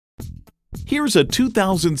Here's a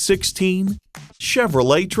 2016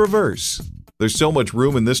 Chevrolet Traverse. There's so much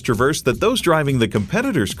room in this Traverse that those driving the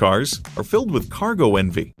competitors' cars are filled with cargo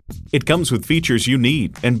envy. It comes with features you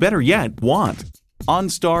need, and better yet, want.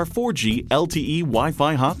 OnStar 4G LTE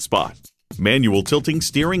Wi-Fi hotspot, manual tilting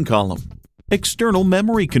steering column, external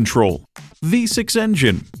memory control, V6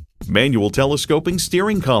 engine, manual telescoping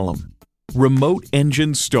steering column, remote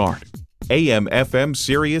engine start, AM/FM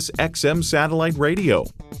Sirius XM satellite radio,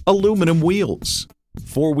 aluminum wheels,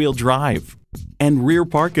 four-wheel drive, and rear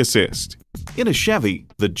park assist. In a Chevy,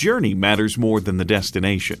 the journey matters more than the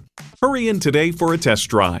destination. Hurry in today for a test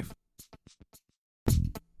drive.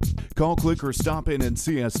 Call, click, or stop in and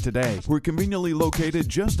see us today. We're conveniently located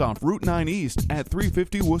just off Route 9 East at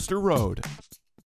 350 Worcester Road.